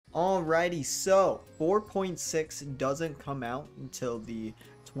Alrighty, so 4.6 doesn't come out until the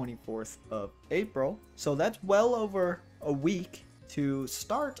 24th of April. So that's well over a week to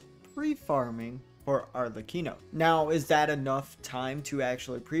start pre-farming for Arlecchino. Now, is that enough time to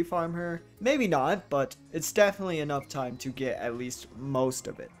actually pre-farm her? Maybe not, but it's definitely enough time to get at least most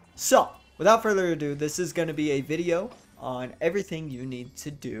of it. So, without further ado, this is going to be a video on everything you need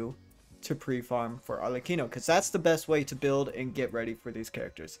to do to pre-farm for Arlecchino, because that's the best way to build and get ready for these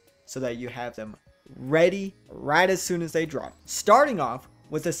characters, so that you have them ready right as soon as they drop. Starting off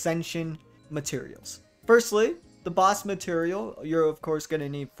with Ascension materials. Firstly, the boss material, you're of course going to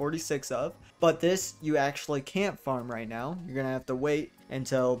need 46 of, but this you actually can't farm right now. You're going to have to wait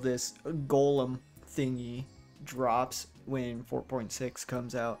until this golem thingy drops when 4.6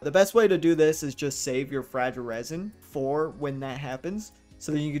 comes out. The best way to do this is just save your fragile resin for when that happens,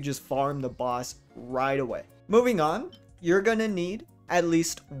 so then you can just farm the boss right away. Moving on, you're gonna need at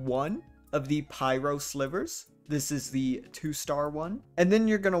least one of the pyro slivers. This is the 2-star one. And then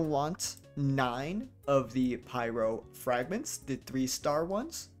you're gonna want 9 of the pyro fragments, the 3-star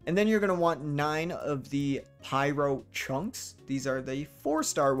ones. And then you're gonna want 9 of the pyro chunks. These are the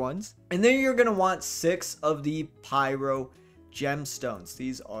 4-star ones. And then you're gonna want 6 of the pyro gemstones.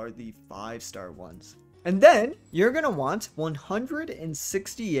 These are the 5-star ones. And then you're going to want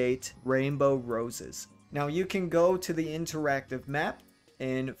 168 rainbow roses. Now you can go to the interactive map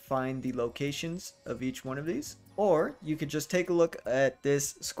and find the locations of each one of these. Or you could just take a look at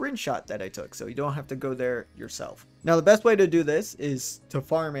this screenshot that I took, so you don't have to go there yourself. Now the best way to do this is to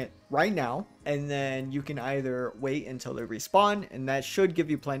farm it right now, and then you can either wait until they respawn, and that should give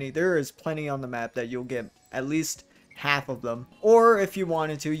you plenty. There is plenty on the map that you'll get at least half of them, or if you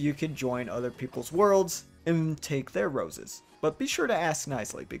wanted to, you could join other people's worlds and take their roses, but be sure to ask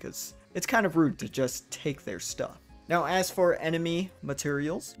nicely, because it's kind of rude to just take their stuff. Now as for enemy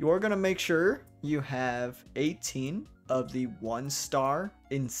materials, you're gonna make sure you have 18 of the 1-star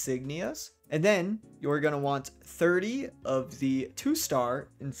insignias, and then you're gonna want 30 of the 2-star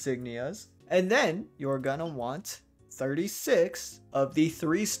insignias, and then you're gonna want 36 of the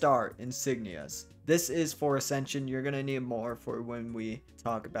 3-star insignias. This is for Ascension. You're going to need more for when we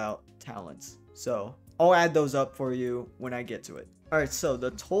talk about talents. So I'll add those up for you when I get to it. Alright, so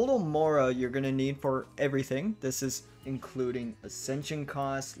the total Mora you're going to need for everything, this is including Ascension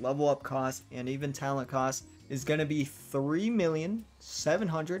cost, level up cost, and even talent cost, is going to be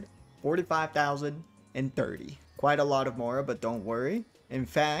 3,745,030. Quite a lot of Mora, but don't worry. In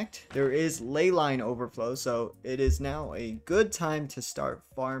fact, there is leyline overflow, so it is now a good time to start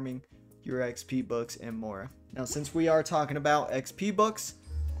farming your XP books and more. Now, since we are talking about XP books,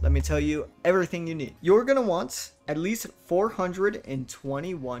 let me tell you everything you need. You're gonna want at least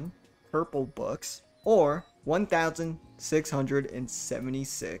 421 purple books or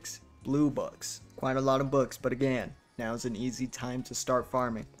 1,676 blue books. Quite a lot of books, but again, now's an easy time to start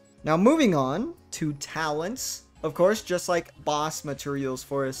farming. Now, moving on to talents. Of course, just like boss materials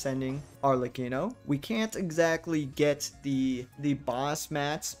for ascending Arlecchino, we can't exactly get the boss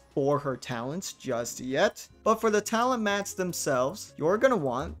mats for her talents just yet. But for the talent mats themselves, you're going to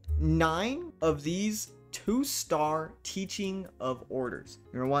want 9 of these 2-star teaching of orders.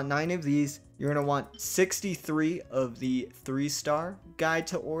 You're going to want 9 of these. You're going to want 63 of the 3-star guide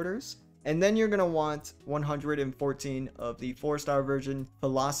to orders. And then you're going to want 114 of the 4-star version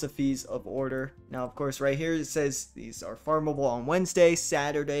philosophies of order. Now, of course, right here it says these are farmable on Wednesday,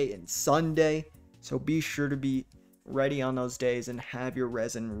 Saturday, and Sunday. So be sure to be ready on those days and have your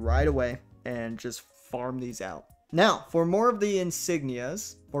resin right away and just farm these out. Now, for more of the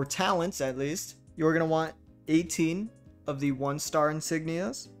insignias, for talents at least, you're going to want 18 of the 1-star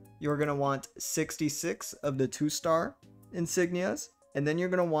insignias. You're going to want 66 of the 2-star insignias. And then you're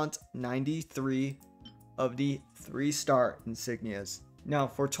going to want 93 of the 3-star insignias. Now,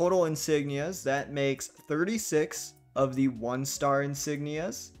 for total insignias, that makes 36 of the 1-star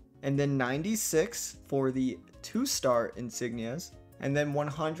insignias, and then 96 for the 2-star insignias, and then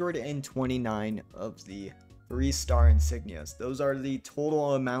 129 of the 3-star insignias. Those are the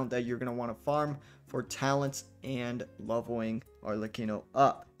total amount that you're going to want to farm for talents and leveling Arlecchino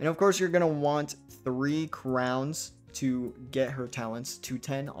up. And of course, you're going to want 3 crowns to get her talents to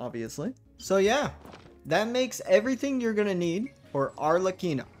 10, obviously. So yeah, that makes everything you're gonna need for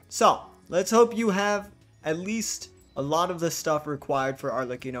Arlecchino. So let's hope you have at least a lot of the stuff required for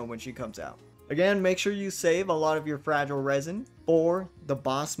Arlecchino when she comes out. Again, make sure you save a lot of your fragile resin for the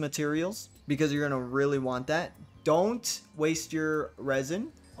boss materials, because you're gonna really want that. Don't waste your resin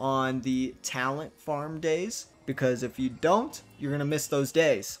on the talent farm days, because if you don't, you're gonna miss those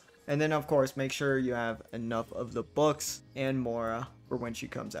days. And then, of course, make sure you have enough of the books and Mora for when she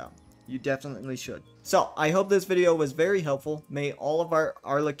comes out. You definitely should. So, I hope this video was very helpful. May all of our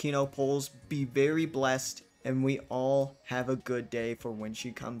Arlecchino pulls be very blessed, and we all have a good day for when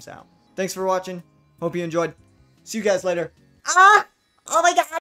she comes out. Thanks for watching. Hope you enjoyed. See you guys later. Ah! Oh my god!